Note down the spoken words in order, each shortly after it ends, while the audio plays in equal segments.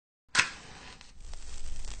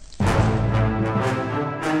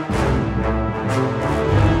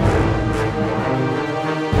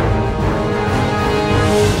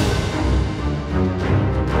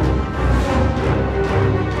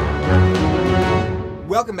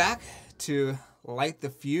Welcome back to Light the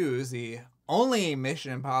Fuse, the only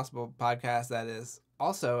Mission Impossible podcast that is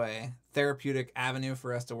also a therapeutic avenue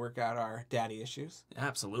for us to work out our daddy issues.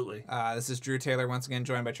 Absolutely. This is Drew Taylor, once again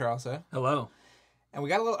joined by Charles. Hello. And we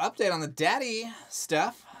got a little update on the daddy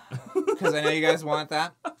stuff, because I know you guys want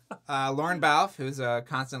that. Lauren Balfe, who's a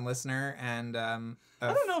constant listener, and... I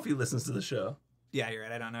don't know if he listens to the show. Yeah, you're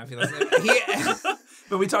right. I don't know if he listens.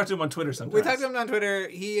 But we talk to him on Twitter sometimes. We talk to him on Twitter.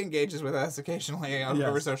 He engages with us occasionally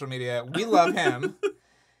over social media. We love him.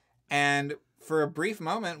 And for a brief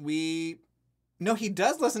moment, No, he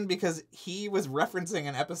does listen because he was referencing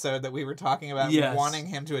an episode that we were talking about wanting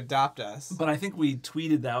him to adopt us. But I think we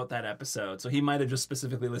tweeted out that episode. So he might have just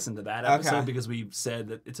specifically listened to that episode because we said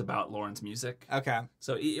that it's about Lauren's music. Okay.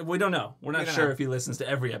 So we don't know. We're not sure if he listens to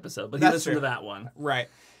every episode, but he listened to that one. Right.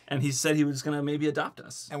 And he said he was going to maybe adopt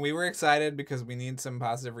us. And we were excited because we need some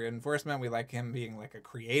positive reinforcement. We like him being like a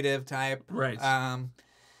creative type. Right. And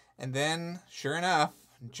then, sure enough,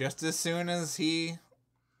 just as soon as he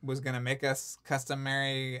was going to make us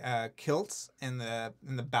customary kilts in the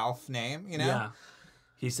Balfe name, you know? Yeah.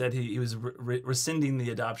 He said he was rescinding the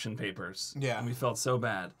adoption papers. Yeah. And we felt so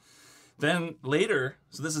bad. Then later,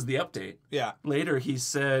 so this is the update. Yeah. Later he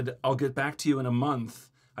said, I'll get back to you in a month.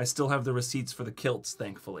 I still have the receipts for the kilts,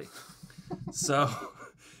 thankfully. So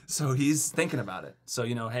he's thinking about it. So,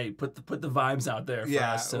 you know, hey, put the vibes out there for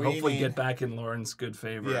us to hopefully get back in Lauren's good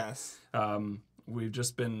favor. Yes. We've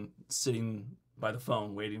just been sitting by the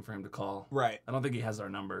phone waiting for him to call. Right. I don't think he has our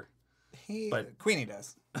number. But Queenie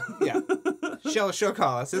does. Yeah. She'll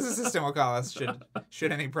call us. His assistant will call us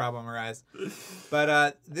should any problem arise.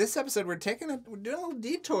 But this episode we're doing a little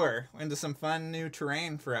detour into some fun new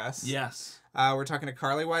terrain for us. Yes. We're talking to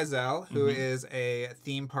Carlye Wisel, who is a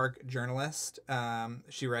theme park journalist.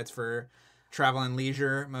 She writes for Travel and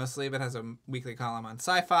Leisure mostly, but has a weekly column on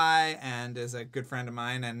Syfy and is a good friend of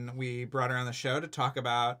mine. And we brought her on the show to talk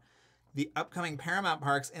about the upcoming Paramount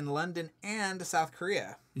parks in London and South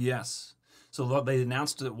Korea. Yes. So they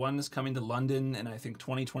announced that one is coming to London in, I think,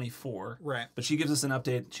 2024. Right. But she gives us an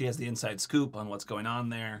update. She has the inside scoop on what's going on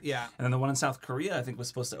there. Yeah. And then the one in South Korea, I think, was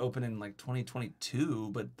supposed to open in, like, 2022,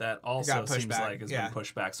 but that also seems like it's been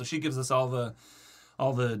pushed back. So she gives us all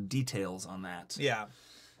the details on that. Yeah.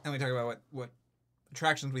 And we talk about what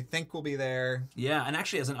attractions we think will be there. Yeah, and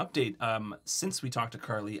actually as an update, since we talked to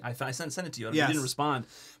Carlye, I sent it to you. You didn't respond,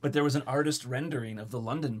 but there was an artist rendering of the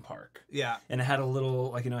London park. Yeah. And it had a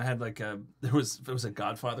little, like, you know, it had like it was a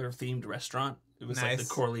Godfather themed restaurant. It was like the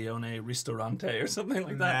Corleone Ristorante or something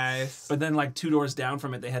like that. Nice. But then like 2 doors down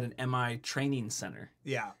from it, they had an MI training center.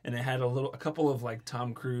 Yeah. And it had a couple of like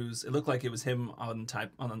Tom Cruise. It looked like it was him on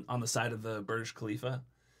the side of the Burj Khalifa.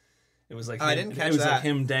 It was like I didn't catch it was that. like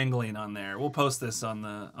him dangling on there. We'll post this on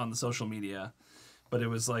the social media, but it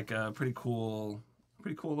was like a pretty cool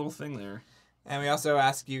little thing there. And we also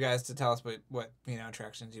ask you guys to tell us what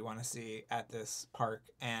attractions you want to see at this park,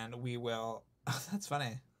 and we will. Oh, that's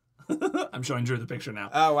funny. I'm showing Drew the picture now.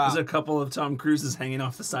 Oh wow! There's a couple of Tom Cruises hanging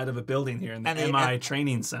off the side of a building here in the MI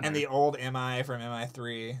training center, and the old MI from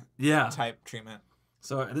MI3 type treatment.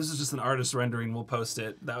 So this is just an artist rendering. We'll post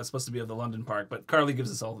it. That was supposed to be of the London park, but Carlye gives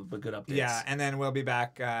us all the good updates. Yeah, and then we'll be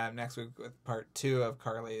back next week with part 2 of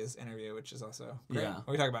Carlye's interview, which is also great. Yeah.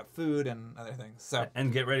 We talk about food and other things. So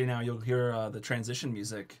and get ready now. You'll hear the transition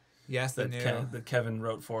music. Yes, that Kevin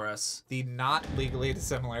wrote for us. The not legally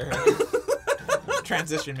dissimilar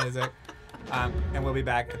transition music. And we'll be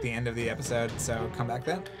back at the end of the episode, so come back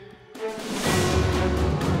then.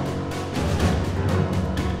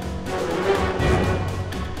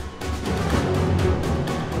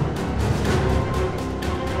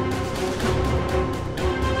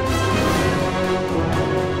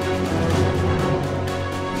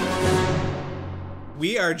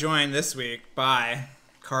 We are joined this week by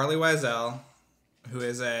Carlye Wisel, who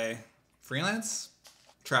is a freelance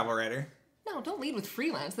travel writer. No, don't lead with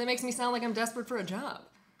freelance. That makes me sound like I'm desperate for a job.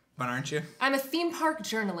 But aren't you? I'm a theme park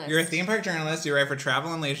journalist. You're a theme park journalist. You write for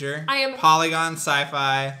Travel and Leisure. I am Polygon,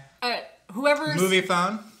 Syfy. Whoever's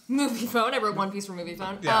Moviephone. Moviephone. I wrote one piece for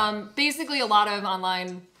Moviephone. Yeah. Basically, a lot of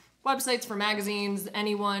online websites for magazines.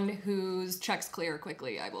 Anyone whose checks clear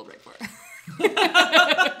quickly, I will write for.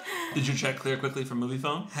 Did your check clear quickly from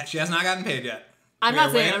Moviephone? She has not gotten paid yet. I'm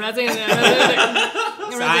not saying that.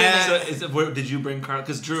 Did you bring Carl?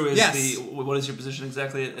 Because Drew is what is your position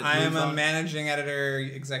exactly at I am a managing editor,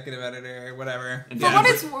 executive editor, whatever.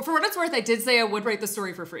 For what it's worth, I did say I would write the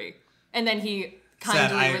story for free. And then he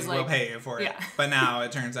kindly was like... I will pay you for it. Yeah. But now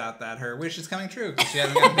it turns out that her wish is coming true because she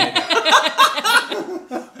hasn't gotten paid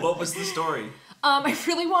yet. What was the story? I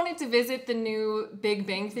really wanted to visit the new Big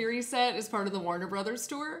Bang Theory set as part of the Warner Brothers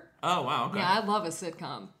tour. Oh, wow. Okay. Yeah, I love a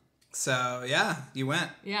sitcom. So, yeah, you went.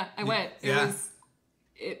 Yeah, I went.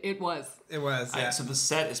 It was. Yeah. So the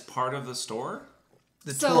set is part of the store?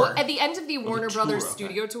 The so tour. at the end of the Warner Brothers okay.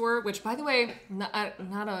 studio tour, which, by the way, I'm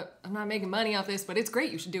not making money off this, but it's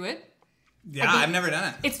great. You should do it. Yeah, I've never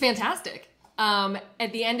done it. It's fantastic.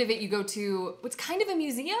 At the end of it, you go to what's kind of a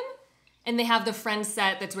museum, and they have the Friends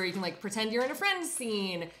set. That's where you can like pretend you're in a Friends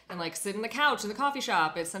scene and like sit in the couch in the coffee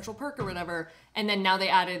shop at Central Perk or whatever. And then now they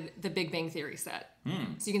added the Big Bang Theory set, so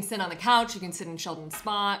you can sit on the couch, you can sit in Sheldon's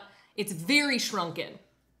spot. It's very shrunken,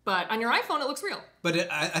 but on your iPhone it looks real. But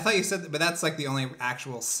I thought you said, but that's like the only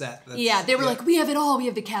actual set. Yeah, they were like, we have it all. We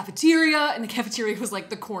have the cafeteria, and the cafeteria was like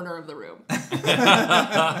the corner of the room.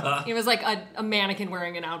 It was like a mannequin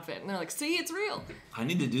wearing an outfit, and they're like, see, it's real. I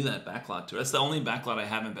need to do that backlot tour. That's the only backlot I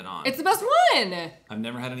haven't been on. It's the best one. I've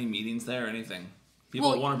never had any meetings there or anything.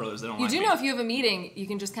 People at Warner Brothers, they don't You like do me. know if you have a meeting, you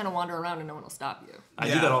can just kind of wander around and no one will stop you. I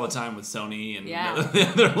do that all the time with Sony and Yeah. the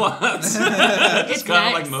other lots. Just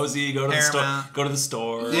kind of like mosey, go to the store. Paramount. Go to the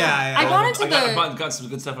store. Yeah. I gone into got some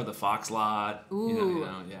good stuff at the Fox lot. Ooh. You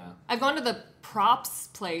know, yeah. I've gone to the props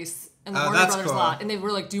place in the Oh, Warner that's Brothers cool. lot, and they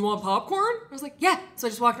were like, do you want popcorn? I was like, yeah. So I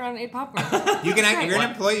just walked around and ate popcorn. You can if you're an What?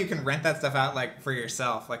 employee, you can rent that stuff out like for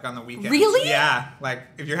yourself, like on the weekends. Really? Yeah. Like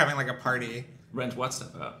if you're having like a party. Rent what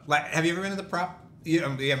stuff out? Like, have you ever been to the prop? You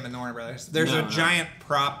haven't been to Warner Brothers. There's No. a giant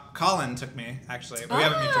prop. Colin took me actually. But we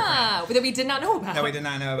have a mutual friend That we did not know about. that we did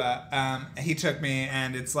not know about. He took me,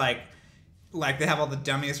 and it's like they have all the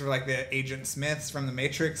dummies for like the Agent Smiths from the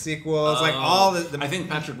Matrix sequels, like all the. I think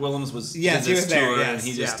Patrick Willems was Yes, did he this was there, tour, yes, and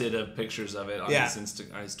he just yeah. did pictures of it on Yeah.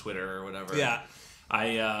 his Twitter or whatever. Yeah.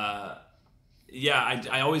 I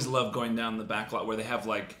always love going down the back lot where they have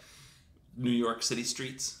like New York City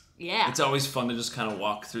streets. Yeah. It's always fun to just kind of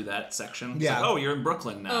walk through that section. It's Yeah. like, oh, you're in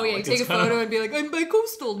Brooklyn now. Oh yeah, Like, you take it's a photo and be like, I'm by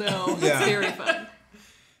Coastal now. Yeah. It's very fun.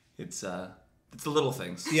 It's the little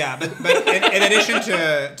things. Yeah, but in addition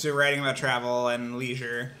to writing about travel and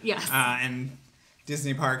leisure, Yes. And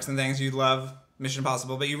Disney parks and things, you love Mission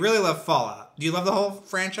Impossible, but you really love Fallout. Do you love the whole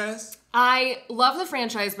franchise? I love the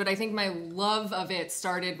franchise, but I think my love of it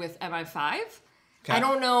started with MI5. Okay. I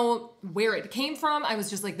don't know where it came from. I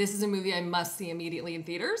was just like, this is a movie I must see immediately in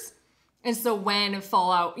theaters. And so when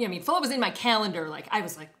Fallout was in my calendar. Like,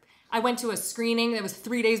 I went to a screening that was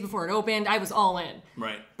 3 days before it opened. I was all in.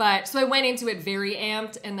 Right. But so I went into it very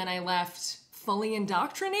amped, and then I left fully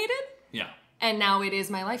indoctrinated. Yeah. And now it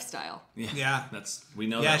is my lifestyle. Yeah. We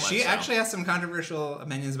know Yeah, that she lifestyle. actually has some controversial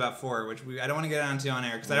opinions about 4, which I don't want to get onto on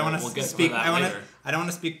air because I don't want We'll to get to speak. that later. I don't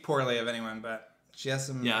want to speak poorly of anyone, but she has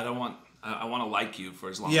some. Yeah, I want to like you for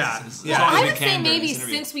as long Yeah, as yeah. long as I we would say can during maybe this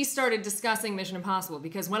interview. since we started discussing Mission Impossible,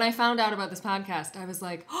 because when I found out about this podcast, I was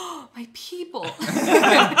like, oh, my people.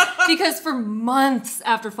 Because for months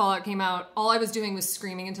after Fallout came out, all I was doing was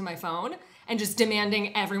screaming into my phone and just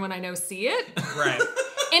demanding everyone I know see it. Right.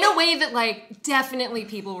 In a way that, like, definitely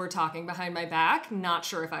people were talking behind my back, not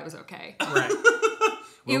sure if I was okay. Right.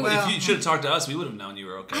 Well, if you should have talked to us, we would have known you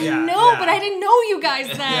were okay. Yeah, I know, yeah. but I didn't know you guys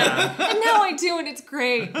then. And now I do, and it's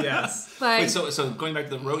great. Yes. But Wait, so going back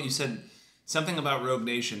to the Rogue, you said something about Rogue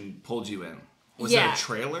Nation pulled you in. Was Yeah. there a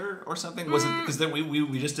trailer or something? Was it because then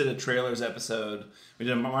we just did a trailers episode. We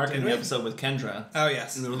did a marketing episode with Kendra. Oh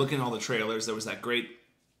yes. And we were looking at all the trailers. There was that great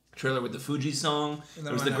trailer with the Fuji song.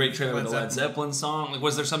 There was the one great with trailer with the Led Led Zeppelin song. Like,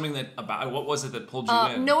 was there something what was it that pulled you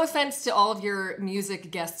in? no offense to all of your music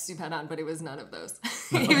guests you've had on, but it was none of those.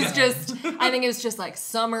 It was just, I think it was just like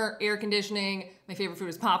summer, air conditioning. My favorite food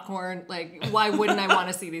is popcorn. Like, why wouldn't I want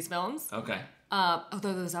to see these films? Okay.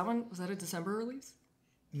 Was that a December release?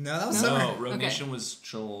 No, that was No, summer. Rogue Okay. Nation was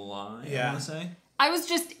July, I Yeah. want to say. I was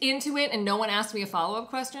just into it, and no one asked me a follow-up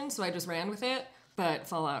question, so I just ran with it. But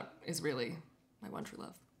Fallout is really my one true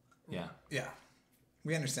love. Yeah. Yeah.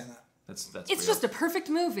 We understand that. That's It's real. just a perfect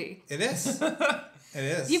movie. It is. It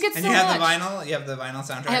is. You get and so you have much. the vinyl. You have the vinyl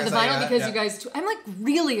soundtrack. I have the saw vinyl that, because yeah. you guys. I'm like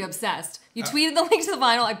really obsessed. You tweeted the link to the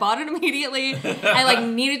vinyl. I bought it immediately. I like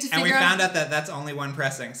needed to And we figure out. found out that that's only one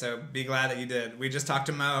pressing, so be glad that you did. We just talked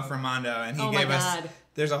to Mo from Mondo, and he Oh my gave us. God.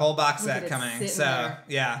 There's a whole box Look at set it coming. sitting So there.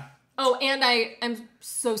 yeah, Oh, and I'm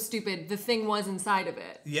so stupid. The thing was inside of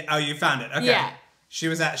it. yeah. Oh, you found it. Okay. Yeah. She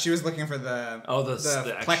was looking for the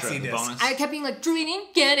the extra, plexi the disc. bonus. I kept being like, Drew, you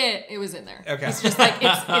didn't get it. It was in there. Okay. It's just like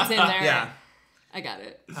it's in there. Yeah. I got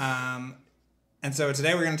it. And so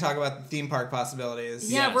today we're going to talk about theme park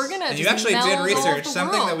possibilities. Yeah, Yes. we're gonna. And you just actually did meld all of research, the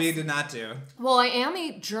something that worlds. we did not do. Well, I am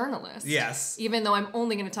a journalist. Yes. Even though I'm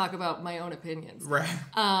only going to talk about my own opinions. Right.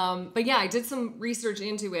 But yeah, I did some research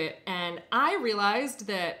into it, and I realized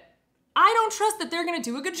that I don't trust that they're going to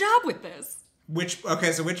do a good job with this.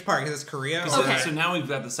 So which park? Is this Korea? Okay. So now we've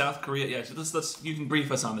got the South Korea. Yeah, so let's you can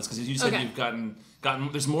brief us on this, because you said you've gotten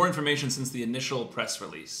there's more information since the initial press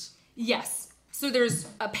release. Yes. So there's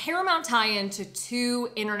a Paramount tie-in to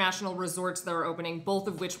 2 international resorts that are opening, both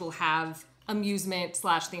of which will have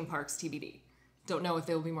amusement/theme parks TBD. Don't know if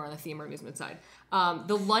they will be more on the theme or amusement side.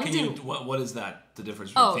 The London. What is that? The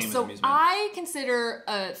difference between theme and amusement? I consider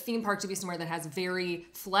a theme park to be somewhere that has very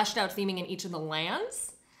fleshed out theming in each of the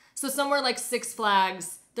lands. So somewhere like Six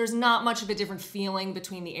Flags, there's not much of a different feeling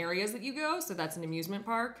between the areas that you go. So that's an amusement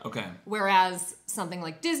park. Okay. Whereas something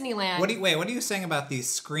like Disneyland. What are you saying about the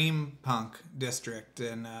Scream Punk district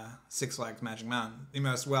in Six Flags Magic Mountain? The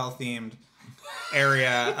most well-themed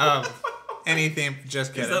area of any theme.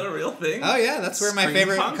 Just kidding. Is that a real thing? Oh yeah, that's where my Scream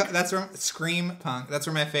favorite. Punk? That's where Scream Punk. That's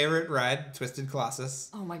where my favorite ride, Twisted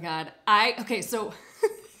Colossus. Oh my God. So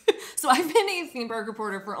I've been a theme park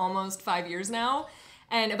reporter for almost 5 years now.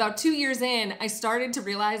 And about 2 years in, I started to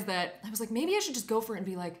realize that I was like, maybe I should just go for it and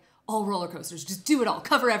be like, all roller coasters, just do it all,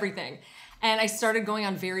 cover everything. And I started going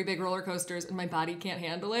on very big roller coasters and my body can't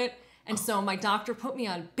handle it. And so my doctor put me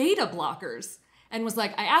on beta blockers and was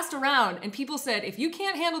like, I asked around and people said, if you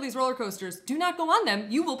can't handle these roller coasters, do not go on them,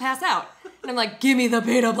 you will pass out. And I'm like, give me the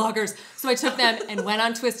beta blockers. So I took them and went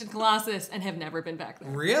on Twisted Colossus and have never been back there.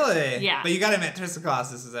 Really? Yeah. But you gotta admit, Twisted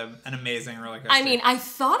Colossus is an amazing roller coaster. I mean, I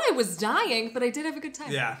thought I was dying, but I did have a good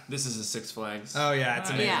time. Yeah. This is a Six Flags. Oh yeah, it's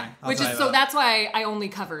amazing. Yeah, I'll tell you so that. that's why I only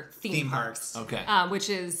cover theme parks. Okay. Which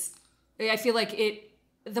is, I feel like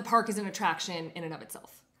the park is an attraction in and of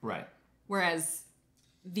itself. Right. Whereas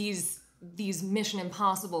these Mission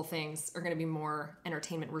Impossible things are going to be more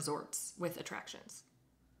entertainment resorts with attractions.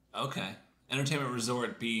 Okay. Entertainment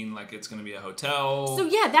resort being like it's going to be a hotel. So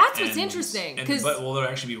yeah, that's what's interesting. But will there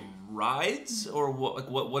actually be rides, or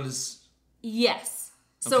what? Like what is? Yes.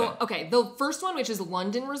 So okay, the first one, which is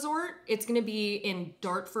London Resort, it's going to be in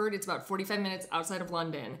Dartford. It's about 45 minutes outside of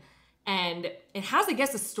London. And it has, I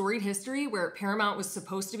guess, a storied history where Paramount was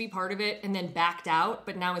supposed to be part of it and then backed out,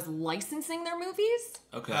 but now is licensing their movies.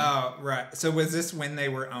 Okay. Oh, right. So was this when they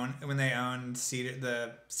owned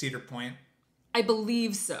Cedar Point? I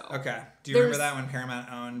believe so. Okay. Do you remember that when Paramount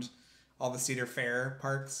owned all the Cedar Fair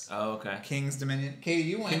parks? Oh, okay. King's Dominion. Katie,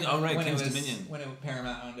 you went. King's Dominion. When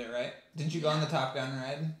Paramount owned it, right? Didn't you go on the Top Gun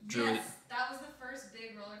ride? Yes, that was the first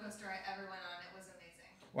big roller coaster I ever went on. It was amazing.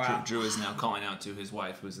 Wow. Drew is now calling out to his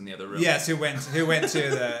wife, who's in the other room. Yes, who went to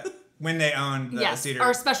the when they owned the Cedar.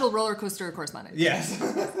 Our special roller coaster correspondent. Yes.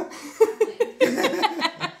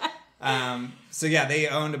 So yeah, they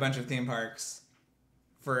owned a bunch of theme parks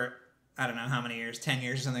for I don't know how many years, 10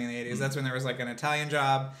 years or something in the 80s. That's when there was like an Italian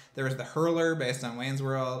Job. There was the Hurler based on Wayne's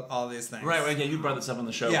World, all these things. Right, yeah, you brought this up on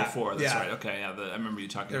the show before. That's right. Okay, yeah, I remember you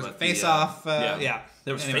talking about Face Off. Yeah.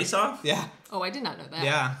 There was Face Off? Yeah. Oh, I did not know that.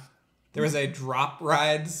 Yeah. There was a Drop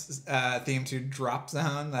Rides theme to Drop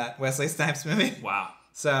Zone, that Wesley Snipes movie. Wow.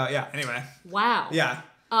 So, yeah, anyway. Wow. Yeah.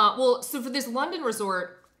 So for this London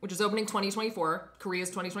resort, which is opening 2024, Korea's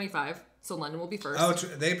 2025, so London will be first. Oh,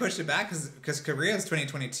 they pushed it back because Korea's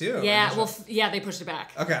 2022. Yeah, they pushed it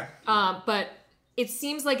back. Okay. But it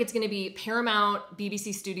seems like it's going to be Paramount,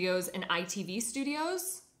 BBC Studios, and ITV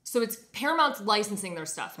Studios. So it's Paramount's licensing their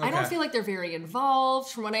stuff. Okay. I don't feel like they're very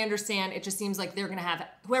involved. From what I understand, it just seems like they're going to have,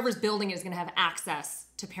 whoever's building it is going to have access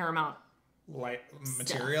to Paramount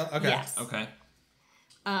material? Stuff. Okay. Yes. Okay.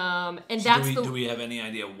 And so that's do we have any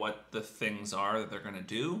idea what the things are that they're going to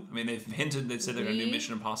do? I mean, they said they're going to do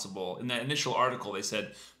Mission Impossible. In that initial article, they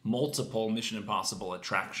said multiple Mission Impossible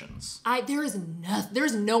attractions. There is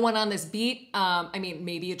no one on this beat. I mean,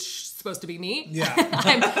 maybe it's supposed to be me. Yeah.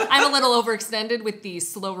 I'm a little overextended with the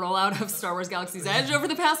slow rollout of Star Wars Galaxy's Edge over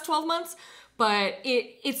the past 12 months, but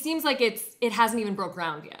it seems like it hasn't even broke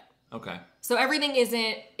ground yet. Okay. So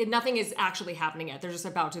nothing is actually happening yet. They're just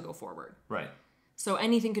about to go forward. Right. So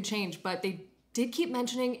anything could change, but they did keep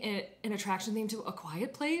mentioning an attraction theme to A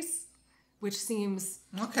Quiet Place, which seems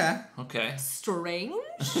okay strange.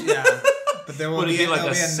 Yeah, but there will be like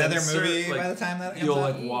another movie by the time that comes you'll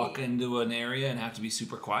out? walk into an area and have to be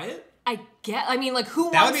super quiet. That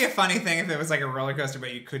would be a funny thing if it was like a roller coaster,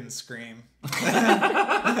 but you couldn't scream.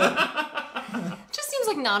 Just seems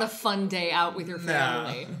like not a fun day out with your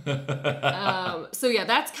family. No. So yeah,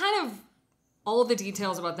 that's kind of all of the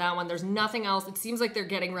details about that one. There's nothing else. It seems like they're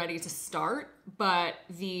getting ready to start, but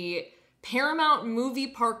the Paramount Movie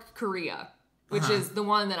Park Korea, which is the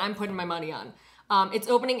one that I'm putting my money on, it's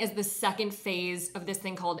opening as the second phase of this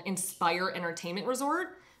thing called Inspire Entertainment Resort,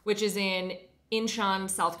 which is in Incheon,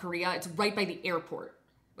 South Korea. It's right by the airport,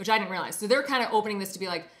 which I didn't realize. So they're kind of opening this to be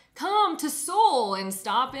like, come to Seoul and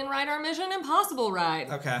stop and ride our Mission Impossible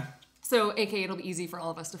ride. Okay. So, aka, it'll be easy for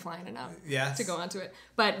all of us to fly in and out. Yes. To go onto it.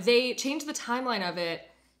 But they changed the timeline of it,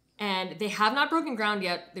 and they have not broken ground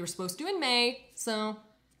yet. They were supposed to in May, so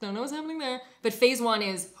don't know what's happening there. But phase 1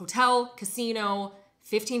 is hotel, casino,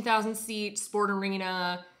 15,000 seat sport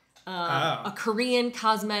arena, a Korean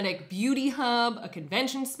cosmetic beauty hub, a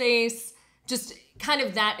convention space, just kind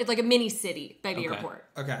of that. It's like a mini city by the airport.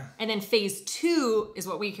 Okay. And then phase 2 is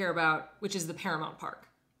what we care about, which is the Paramount Park.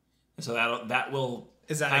 So that will...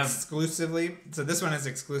 Is that exclusively... So this one is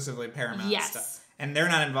exclusively Paramount stuff. And they're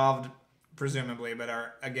not involved, presumably, but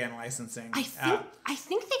are, again, licensing I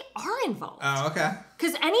think they are involved. Oh, okay.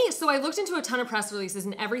 Because so I looked into a ton of press releases,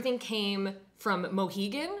 and everything came from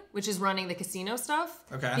Mohegan, which is running the casino stuff.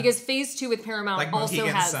 Okay. Because phase 2 with Paramount like also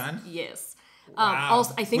Mohegan's has... son? Yes. Wow.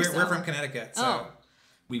 Also, I think We're from Connecticut, so...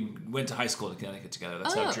 We went to high school in Connecticut together.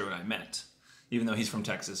 That's how Drew and I met. Even though he's from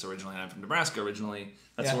Texas originally and I'm from Nebraska originally,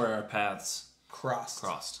 that's where our paths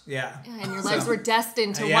crossed. Yeah. And your lives were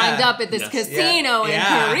destined to wind up at this casino in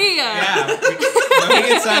Korea. Yeah.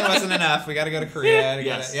 Mohegan's son wasn't enough. We got to go to Korea.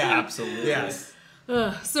 Absolutely. Yes.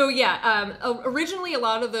 So originally a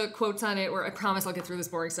lot of the quotes on it were, I promise I'll get through this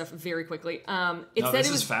boring stuff very quickly. This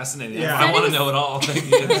is fascinating. Yeah. I want to know it all. Thank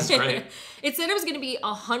you. This is great. It said it was going to be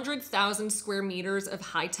 100,000 square meters of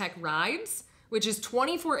high-tech rides, which is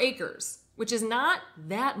 24 acres, which is not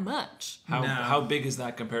that much. How big is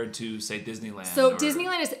that compared to, say, Disneyland? So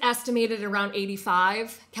Disneyland is estimated at around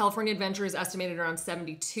 85. California Adventure is estimated around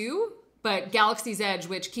 72. But Galaxy's Edge,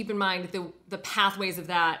 which, keep in mind, the pathways of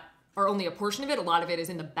that are only a portion of it. A lot of it is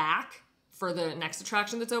in the back for the next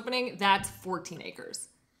attraction that's opening. That's 14 acres.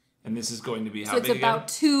 And this is going to be how big? So it's again? about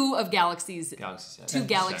two Galaxy's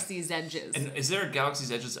Edges. And is there a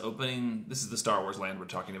Galaxy's Edges opening? This is the Star Wars land we're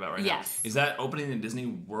talking about right now. Yes. Is that opening in Disney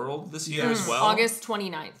World this year as well? August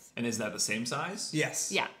 29th. And is that the same size?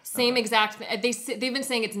 Yes. Yeah. Same exact. They've been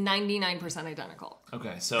saying it's 99% identical.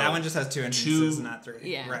 Okay, so that one just has 2 entrances, not 3.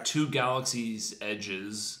 Yeah. Right. 2 Galaxy's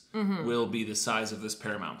Edges will be the size of this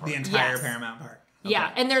Paramount Park. The entire Paramount Park. Okay.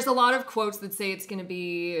 Yeah, and there's a lot of quotes that say it's going to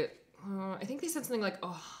be, I think they said something like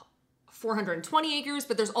 420 acres,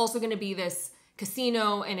 but there's also going to be this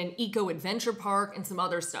casino and an eco-adventure park and some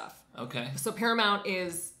other stuff. Okay. So Paramount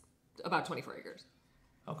is about 24 acres.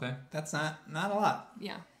 Okay. That's not a lot.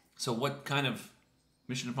 Yeah. So what kind of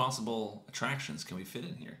Mission Impossible attractions can we fit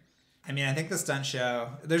in here? I mean, I think the stunt show,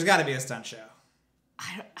 there's got to be a stunt show.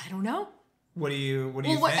 I don't know. What do you think? I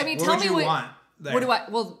mean, what tell would me you want there?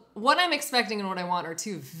 What I'm expecting and what I want are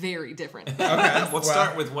two very different things. Okay. Let's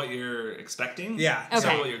start with what you're expecting. Yeah. Okay.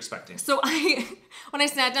 Start with what you're expecting. So when I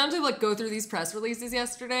sat down to go through these press releases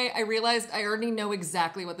yesterday, I realized I already know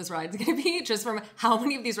exactly what this ride's going to be just from how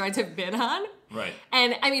many of these rides I've been on. Right.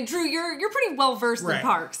 And I mean, Drew, you're pretty well versed in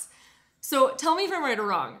parks. So tell me if I'm right or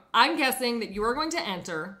wrong. I'm guessing that you are going to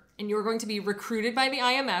enter and you are going to be recruited by the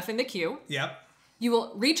IMF in the queue. Yep. You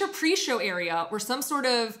will reach a pre-show area where some sort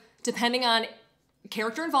of, depending on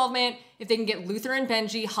character involvement, if they can get Luther and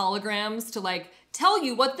Benji holograms to tell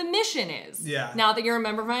you what the mission is. Yeah. Now that you're a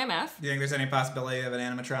member of IMF. Do you think there's any possibility of an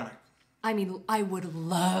animatronic? I mean, I would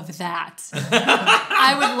love that.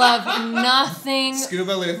 I would love nothing.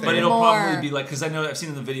 Scuba Luther. But it'll probably be because I know I've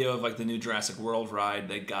seen the video of the new Jurassic World ride.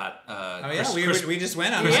 They got we just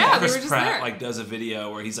went on. Chris we were just Pratt there. Does a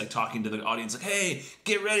video where he's talking to the audience hey,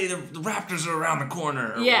 get ready, the raptors are around the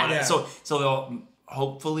corner. Or yeah. So they'll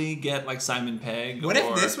hopefully get Simon Pegg. What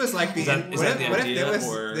if this was the idea,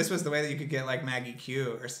 this was the way that you could get Maggie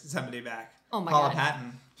Q or somebody back? Oh my Paula God.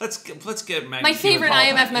 Patton. Let's get Maggie. My favorite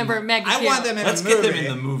IMF member, Maggie Q. I want them in Let's the movie. get them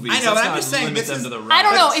in the movie. I know, but I'm just saying this is. I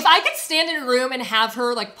don't know if I could stand in a room and have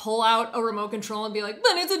her pull out a remote control and be like,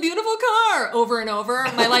 "But it's a beautiful car," over and over.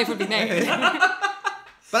 My life would be made.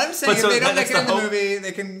 But I'm saying if they don't make it in the movie,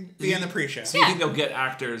 they can be in the pre-show. So you think they'll get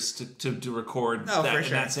actors to record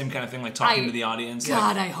that same kind of thing, talking to the audience?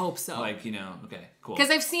 God, I hope so. Okay, cool. Because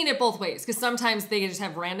I've seen it both ways. Because sometimes they just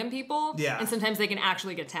have random people, and sometimes they can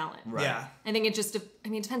actually get talent. Right. Yeah. I think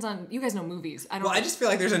it depends on, you guys know movies. I just feel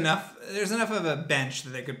like there's enough of a bench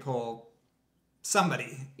that they could pull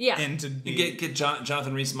somebody in to be... You get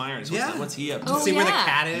Jonathan Rhys Meyers. What's he up to? See where the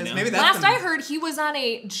cat is. You know? Maybe that's Last I heard, he was on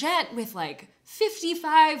a jet with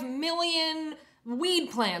 55 million weed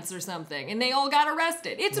plants or something, and they all got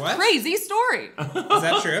arrested. It's a crazy story. Is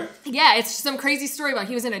that true? Yeah, it's some crazy story about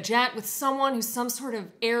he was in a jet with someone who's some sort of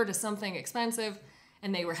heir to something expensive,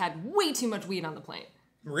 and they had way too much weed on the plane.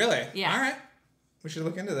 Really? Yeah. All right. We should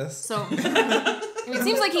look into this. So, it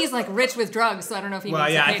seems like he's rich with drugs, so I don't know if he needs a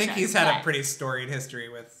paycheck. I think he's had a pretty storied history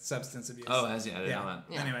with substance abuse. Oh, has he? I didn't know that.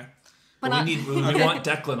 Yeah. Anyway. But we want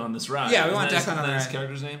Declan on this ride. Yeah, we want Declan on the ride. His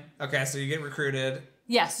character's name? Okay, so you get recruited.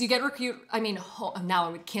 Yes, you get recruit. I mean,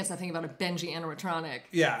 now I can't stop thinking about a Benji animatronic.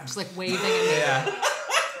 Yeah. Just like waving. And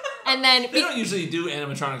and then they don't usually do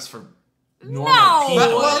animatronics for normal No.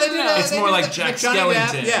 people. Well, they do it's more like Jack Johnny Depp.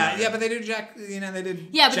 Skellington. Yeah, but they do Jack. They did.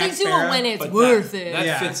 Yeah, but Jack they do Sparrow. it when it's But worth it. That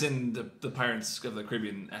Yeah. fits in the Pirates of the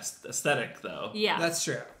Caribbean aesthetic, though. Yeah, That's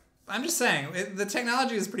true. I'm just saying, the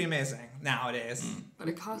technology is pretty amazing nowadays. but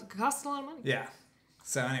it costs a lot of money. Yeah.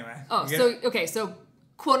 So anyway. Oh, so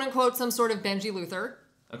quote unquote some sort of Benji Luther.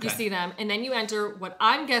 Okay. You see them, and then you enter what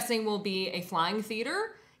I'm guessing will be a flying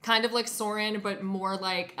theater, kind of like Soarin', but more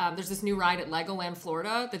like there's this new ride at Legoland,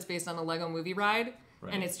 Florida, that's based on the Lego Movie ride,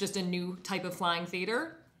 and it's just a new type of flying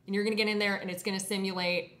theater, and you're gonna get in there, and it's gonna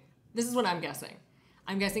simulate. This is what I'm guessing.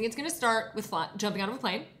 I'm guessing it's gonna start with jumping out of a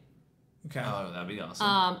plane. Okay. Oh, that'd be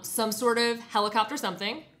awesome. Some sort of helicopter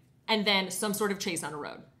something, and then some sort of chase on a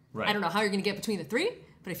road. Right. I don't know how you're going to get between the three,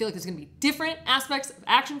 but I feel like there's going to be different aspects of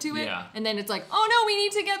action to it. Yeah. And then it's like, oh no, we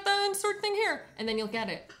need to get the insert thing here. And then you'll get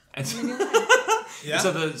it. Yeah.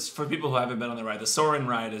 So for people who haven't been on the ride, the Soarin'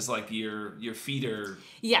 ride is like your feet are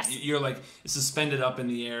you're like suspended up in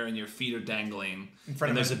the air and your feet are dangling. In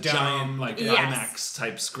front and of there's a a giant like Yes. IMAX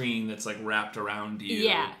type screen that's like wrapped around you.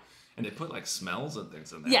 Yeah. And they put like smells and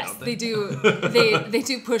things in there. Yes, don't they do. They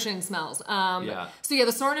do push in smells. Yeah. So yeah,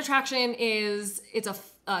 the Soarin' attraction it's a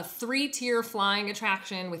 3-tier flying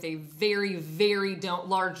attraction with a very, very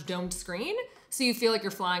large domed screen. So you feel like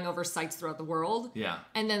you're flying over sites throughout the world. Yeah.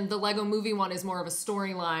 And then the Lego Movie one is more of a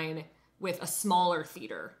storyline with a smaller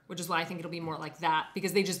theater, which is why I think it'll be more like that,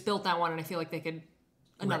 because they just built that one and I feel like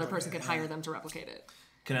another person could hire them to replicate it.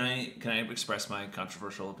 Can I express my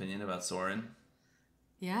controversial opinion about Soarin'?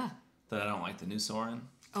 Yeah. That I don't like the new Soarin'.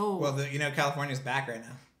 Oh. Well, California's back right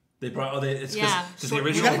now. They brought it's Yeah. because the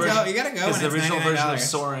original version You gotta go. because the when it's original version of $99.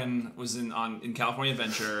 Soarin' was in California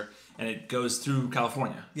Adventure and it goes through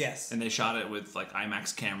California. Yes. And they shot it with like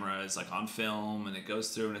IMAX cameras, like on film, and it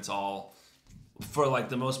goes through and it's all for like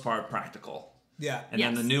the most part practical. Yeah. And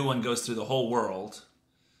then Yes. the new one goes through the whole world.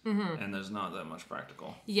 And there's not that much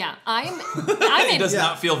practical. Yeah. It does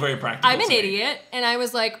not feel very practical. I'm an to me. idiot, and I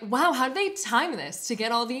was like, wow, how did they time this to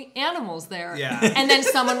get all the animals there? Yeah. And then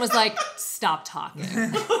someone was like, stop talking.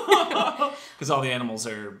 Because all the animals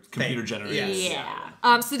are computer generated. Yes.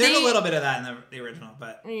 Yeah. So There's they a little bit of that in the original,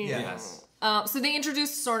 but yeah. Yes. so they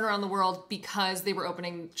introduced Soarin' around the world because they were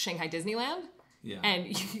opening Shanghai Disneyland. Yeah. And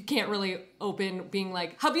you can't really open being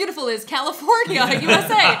like, how beautiful is California,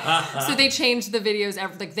 USA? So they changed the videos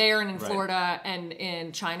like there and in Florida and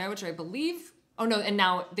in China, which I believe. Oh no, and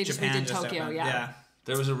now they just Japan redid just Tokyo. opened. Yeah.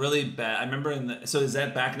 There was a really bad. I remember so is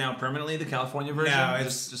that back now permanently, the California version? No,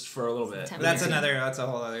 it's just for a little bit. Temporary. That's a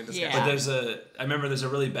whole other discussion. Yeah. But I remember there's a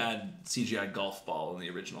really bad CGI golf ball in the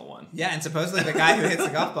original one. Yeah, and supposedly the guy who hits the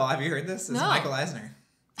golf ball, have you heard this? Is No. Michael Eisner.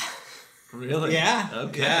 Really? Yeah.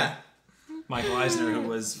 Okay. Yeah. Michael Eisner, who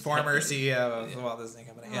was Former CEO of the Walt Disney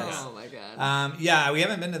Company. Yes. Oh my god. Yeah, we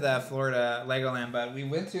haven't been to the Florida Legoland, but we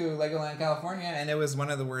went to Legoland, California, and it was one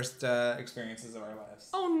of the worst experiences of our lives.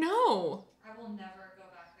 Oh no. I will never go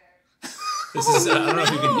back there. This is I don't know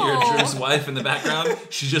if you can hear no. Drew's wife in the background.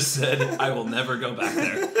 She just said, "I will never go back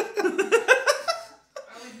there." I would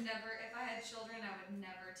never, if I had children, I would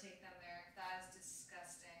never take them there. That is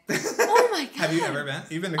disgusting. Oh my god. Have you ever been?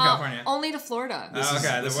 You've been to California? Only to Florida.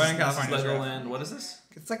 Okay, the one in California is rough. Legoland. What is this?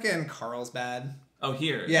 It's like in Carlsbad. Oh,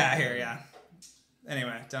 here. Yeah, here, yeah.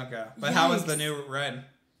 Anyway, don't go. But how was the Yikes. new ride?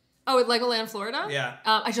 Oh, at Legoland, Florida? Yeah.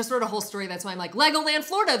 I just wrote a whole story. That's why I'm like, Legoland,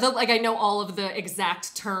 Florida. I know all of the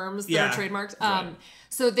exact terms that Yeah. are trademarked. Right.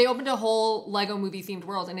 So they opened a whole Lego movie themed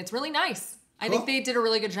world, and it's really nice. I think Cool. they did a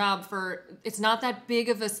really good job it's not that big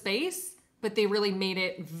of a space, but they really made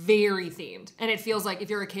it very themed. And it feels like,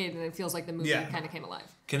 if you're a kid, and it feels like the movie Yeah. kind of came alive.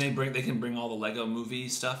 They can bring all the Lego movie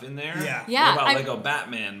stuff in there? Yeah. Yeah, What about I'm- Lego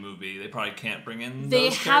Batman movie? They probably can't bring in They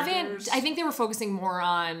those haven't, characters? I think they were focusing more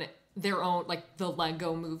on their own, like the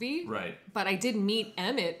Lego movie. Right. But I did meet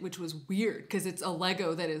Emmett, which was weird because it's a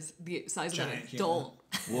Lego that is the size of an Giant adult.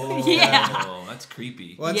 Whoa. Yeah. That's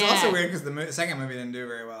creepy. Well, it's Yeah. also weird because the second movie didn't do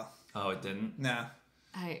very well. Oh, it didn't? No.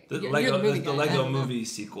 The You're Lego, the movie the guy. I Lego don't know. movie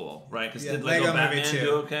sequel, right? Because Yeah, did Lego, Lego Movie Batman 2.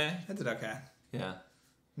 do okay? It did okay. Yeah.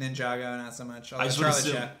 Ninjago, not so much. I just Charlie, would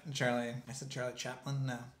assume- I said Charlie Chaplin?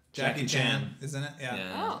 No. Jackie Chan. Isn't it?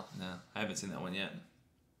 Yeah. Oh. No, I haven't seen that one yet.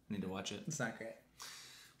 Need to watch it. It's not great.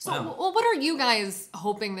 So, Wow. well, what are you guys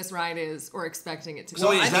hoping this ride is or expecting it to be? So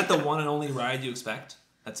wait, I is that think the one and only ride you expect?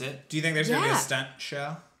 That's it? Do you think there's going to be a Yeah. stunt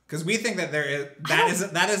show? Because we think that there is.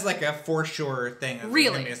 That is like a for sure thing. That there's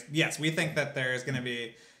Really? gonna be yes, we think that there's going to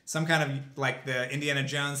be some kind of like the Indiana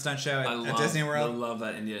Jones stunt show at Disney I World. love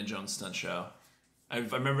that Indiana Jones stunt show. I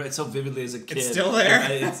remember it so vividly as a kid. It's still there.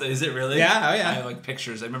 Is it really? Yeah, oh yeah. I have like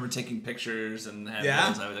pictures. I remember taking pictures and having Yeah.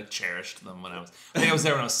 those. I like cherished them when I think I was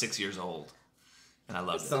there when I was 6 years old. And I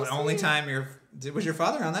loved it. So the only time was your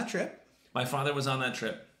father on that trip? My father was on that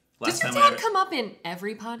trip. Does your dad come up in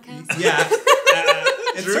every podcast? Yeah.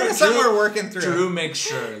 It's sort of something we're working through. Drew makes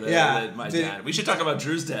sure that my dad. We should talk about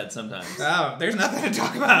Drew's dad sometimes. Oh, there's nothing to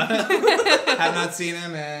talk about. Have not seen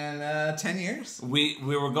him in 10 years. We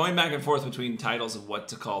were going back and forth between titles of what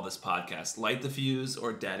to call this podcast: Light the Fuse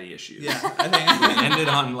or Daddy Issues. Yeah, I think we ended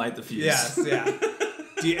on Light the Fuse. Yes, yeah.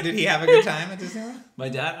 Did he have a good time at Disneyland? My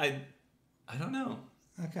dad, I don't know.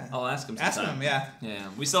 Okay. I'll ask him sometime. Ask him, yeah. Yeah,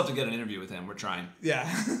 we still have to get an interview with him. We're trying. Yeah.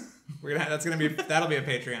 That'll be a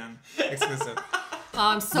Patreon exclusive. Oh,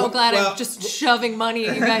 I'm so glad I'm just shoving money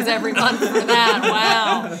at you guys every month for that.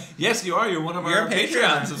 Wow. Yes, you are. You're one of You're our a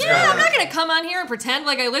Patreon subscribers. Yeah, I'm not going to come on here and pretend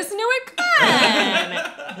like I listen to it.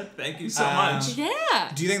 Come on. Thank you so much.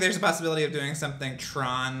 Yeah. Do you think there's a possibility of doing something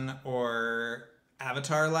Tron or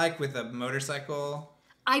Avatar-like with a motorcycle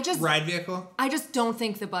ride vehicle? I just don't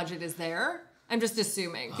think the budget is there. I'm just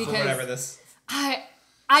assuming. Because whatever this...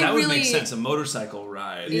 That would make sense. A motorcycle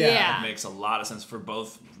ride. Yeah. It makes a lot of sense for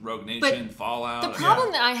both Rogue Nation, Fallout. The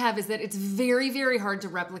problem that I have is that it's very, very hard to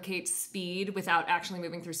replicate speed without actually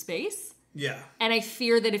moving through space. Yeah. And I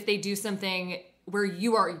fear that if they do something where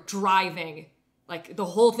you are driving, like the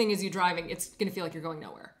whole thing is you driving, it's going to feel like you're going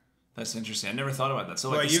nowhere. That's interesting. I never thought about that.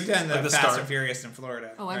 So, well, you've done the Fast start and Furious in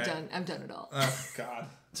Florida. Oh, I've done it all. Oh, God.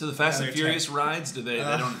 So the Fast and Furious rides, do they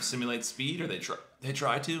don't simulate speed, or they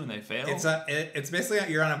try to and they fail? It's basically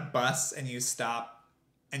you're on a bus and you stop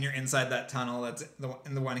and you're inside that tunnel that's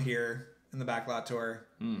in the one here in the Backlot Tour.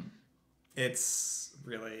 It's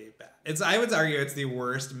really bad. I would argue it's the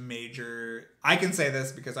worst major. I can say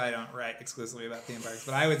this because I don't write exclusively about theme parks,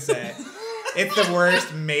 but I would say it's the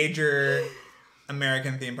worst major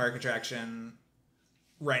American theme park attraction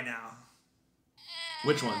right now.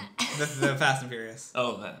 Which one? The Fast and Furious.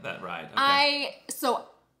 Oh, that ride. Okay. So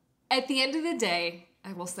at the end of the day,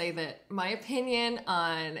 I will say that my opinion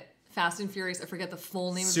on Fast and Furious, I forget the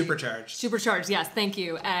full name Supercharged. Supercharged, yes, thank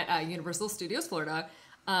you, at Universal Studios Florida.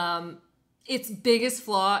 Its biggest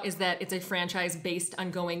flaw is that it's a franchise based on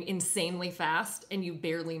going insanely fast and you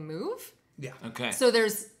barely move. Yeah. Okay. So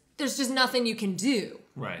there's just nothing you can do.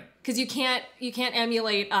 Right. Because you can't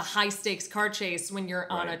emulate a high stakes car chase when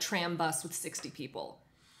you're on a tram bus with 60 people.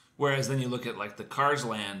 Whereas then you look at like the Cars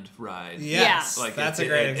Land ride. Yes, like that's a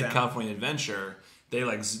great example. In California Adventure, they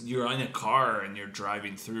you're in a car and you're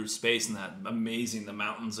driving through space and that amazing the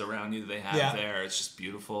mountains around you that they have there. It's just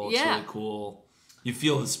beautiful. It's really cool. You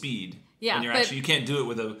feel the speed. Yeah, when you're you can't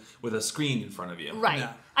do it with a screen in front of you. Right. No.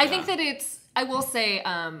 I think that I will say.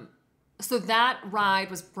 So that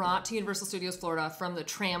ride was brought to Universal Studios Florida from the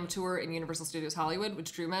tram tour in Universal Studios Hollywood,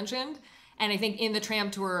 which Drew mentioned. And I think in the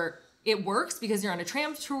tram tour, it works because you're on a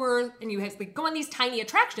tram tour and you have to go on these tiny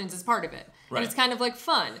attractions as part of it. Right. And it's kind of like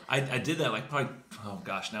fun. I did that like probably, oh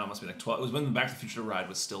gosh, now it must be like 12. It was when the Back to the Future ride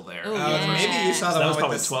was still there. Oh, yeah. Maybe you saw the one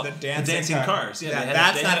with the dancing cars. Yeah,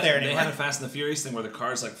 that's not there anymore. They had a Fast and the Furious thing where the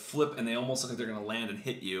cars like flip and they almost look like they're going to land and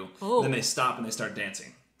hit you. Oh. Then they stop and they start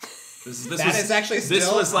dancing. This is actually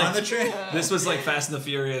still on the train. This was like Fast and the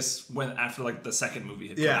Furious after like the second movie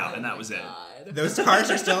had come out, and that was it. Those cars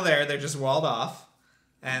are still there. They're just walled off.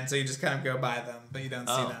 And so you just kind of go by them, but you don't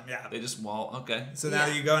see them. Yeah. They just wall. Okay. So now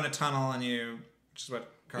you go in a tunnel and which is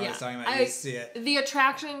what Carlye's talking about, you see it. The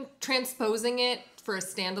attraction, transposing it for a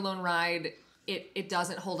standalone ride, it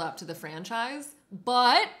doesn't hold up to the franchise.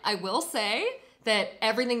 But I will say that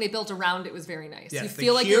everything they built around it was very nice. Yes, you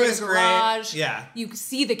feel like you're in a garage. Great. Yeah. You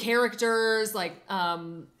see the characters, like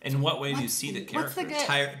in what way do you see the characters?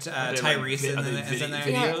 What's the Tyrese is in there.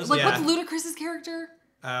 Videos? Like what's Ludacris's character?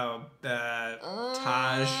 Oh,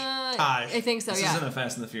 Taj. I think so, This yeah. isn't a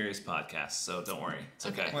Fast and the Furious podcast, so don't worry. It's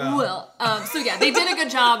okay. Well, so yeah, they did a good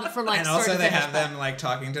job from like and start also to they finish, have them like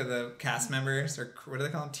talking to the cast members, or what do they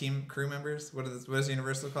call them? Crew members? What does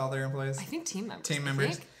Universal call their employees? I think team members. Team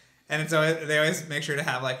members. And it's always, they always make sure to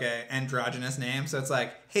have like a androgynous name, so it's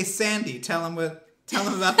like, hey Sandy, tell them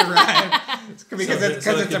about the ride, because it's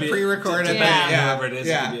a pre-recorded thing. Whoever it is,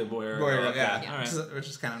 it could be a boy or a girl. Yeah. All right. Which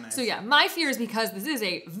is kind of nice. So yeah, my fear is because this is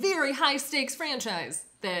a very high stakes franchise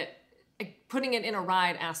that putting it in a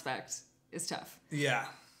ride aspect is tough. Yeah.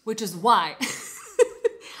 Which is why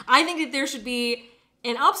I think that there should be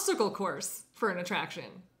an obstacle course for an attraction.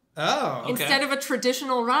 Oh. Okay. Instead of a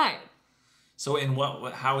traditional ride. So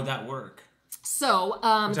how would that work? So,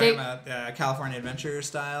 we're talking about California Adventure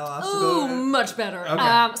style obstacle? Ooh, much better.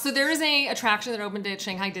 Okay. So there is a attraction that opened at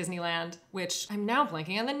Shanghai Disneyland, which I'm now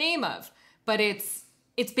blanking on the name of, but it's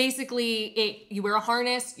it's basically you wear a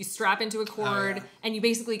harness, you strap into a cord, and you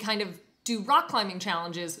basically kind of do rock climbing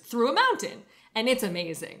challenges through a mountain, and it's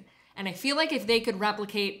amazing. And I feel like if they could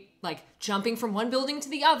replicate like jumping from one building to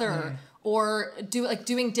the other, or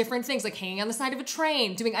doing different things, like hanging on the side of a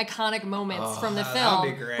train, doing iconic moments from the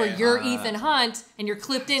film where you're Ethan Hunt and you're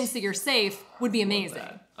clipped in so you're safe, would be amazing.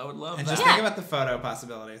 I would love that. And just think about the photo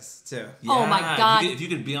possibilities too. Yeah. Oh my God. If you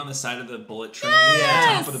could be on the side of the bullet train,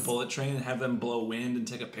 on top of the bullet train, and have them blow wind and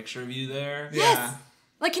take a picture of you there. Yes. Yeah.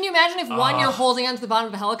 Like, can you imagine if you're holding onto the bottom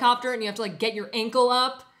of a helicopter and you have to like get your ankle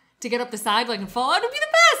up to get up the side, like, and fall out? It would be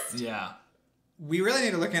the best. Yeah. We really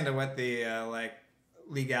need to look into what the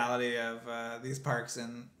legality of these parks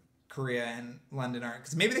in Korea and London are,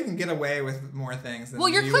 because maybe they can get away with more things. Than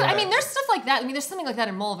you're I mean, there's stuff like that. I mean, there's something like that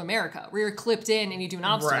in Mall of America where you're clipped in and you do an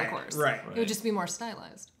obstacle course. Right. It would just be more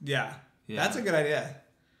stylized. Yeah. That's a good idea.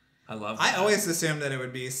 I love that. I always assumed that it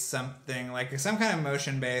would be something like some kind of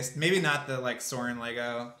motion based, maybe not the like Soarin'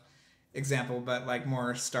 Lego example, but like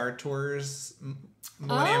more Star Tours,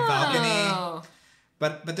 Millennium Falcon-y.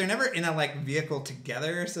 But they're never in a like vehicle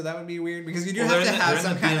together, so that would be weird because you do have to have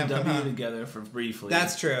some kind of BMW together for briefly.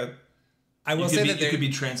 That's true. I will say that you could be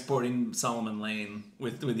transporting Solomon Lane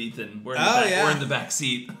with Ethan. We're in the back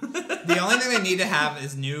seat. The only thing they need to have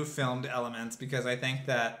is new filmed elements, because I think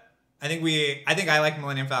I like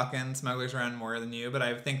Millennium Falcon, Smuggler's Run more than you, but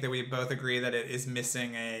I think that we both agree that it is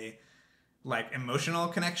missing a like emotional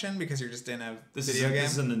connection because you're just in a video game.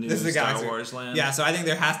 This is in the new Star Wars land. Yeah, so I think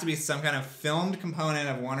there has to be some kind of filmed component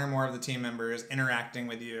of one or more of the team members interacting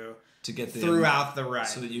with you to get throughout the ride,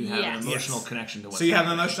 so that you have an emotional connection to what's So you have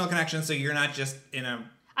an emotional connection, so you're not just in a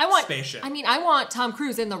spaceship. I mean, I want Tom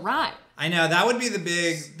Cruise in the ride. I know, that would be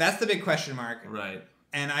that's the big question mark. Right.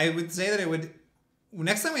 And I would say that it would.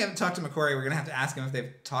 Next time we have to talk to McQuarrie, we're going to have to ask him if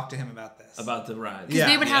they've talked to him about this. About the ride. Because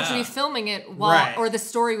they would have to be filming it or the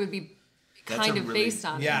story would be kind of based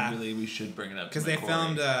on it. Yeah. Really, we should bring it up. Because they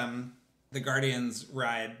filmed the Guardians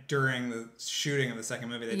ride during the shooting of the second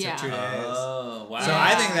movie. They took 2 days. Oh, wow. So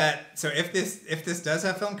I think that, if this does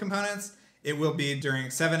have film components, it will be during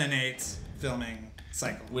 7 and 8 filming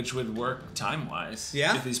cycle. Which would work time-wise.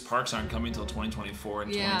 Yeah. If these parks aren't coming until 2024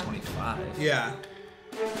 and 2025. Yeah.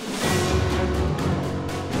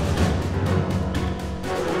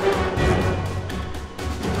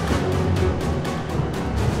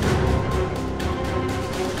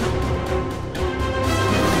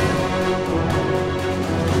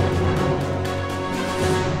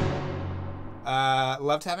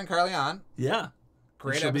 Loved having Carlye on. Yeah.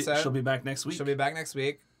 Great episode. She'll be back next week. She'll be back next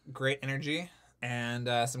week. Great energy and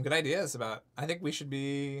some good ideas about. I think we should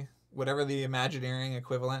be whatever the Imagineering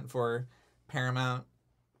equivalent for Paramount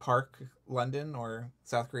Park London or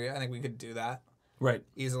South Korea. I think we could do that. Right.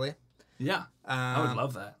 Easily. Yeah. I would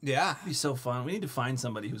love that. Yeah. It'd be so fun. We need to find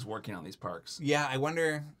somebody who's working on these parks. Yeah, I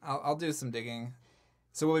wonder. I'll do some digging.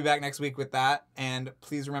 So we'll be back next week with that. And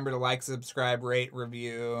please remember to like, subscribe, rate,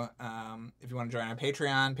 review. If you want to join our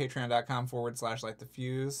Patreon,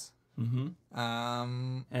 patreon.com/LightTheFuse.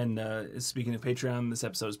 Mm-hmm. And speaking of Patreon, this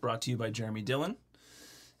episode is brought to you by Jeremy Dillon.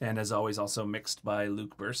 And as always, also mixed by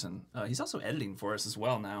Luke Burson. He's also editing for us as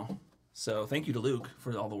well now. So thank you to Luke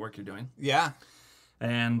for all the work you're doing. Yeah.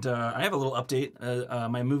 And I have a little update.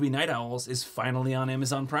 My movie Night Owls is finally on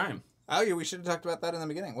Amazon Prime. Oh, yeah, we should have talked about that in the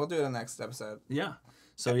beginning. We'll do it in the next episode. Yeah.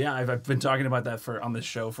 So yeah, I've been talking about that on this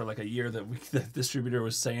show for like a year. The distributor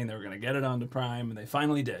was saying they were going to get it onto Prime, and they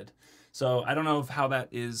finally did. So I don't know how that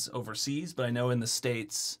is overseas, but I know in the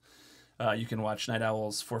States you can watch Night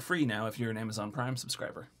Owls for free now if you're an Amazon Prime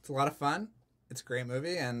subscriber. It's a lot of fun. It's a great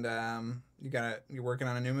movie, and you're working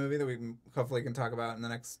on a new movie that we hopefully can talk about in the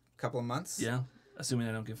next couple of months. Yeah, assuming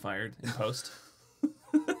I don't get fired in post.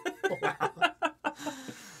 Wow.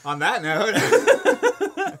 On that note,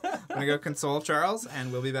 I'm going to go console Charles,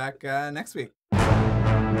 and we'll be back next week.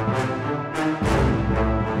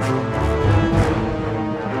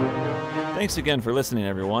 Thanks again for listening,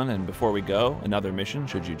 everyone. And before we go, another mission,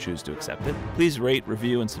 should you choose to accept it. Please rate,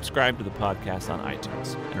 review, and subscribe to the podcast on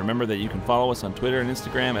iTunes. And remember that you can follow us on Twitter and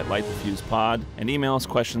Instagram at LightTheFusePod, and email us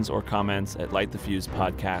questions or comments at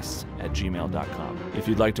lightthefusepodcasts@gmail.com. If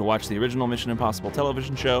you'd like to watch the original Mission Impossible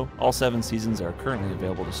television show, all 7 seasons are currently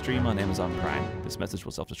available to stream on Amazon Prime. This message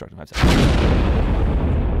will self-destruct in 5 seconds.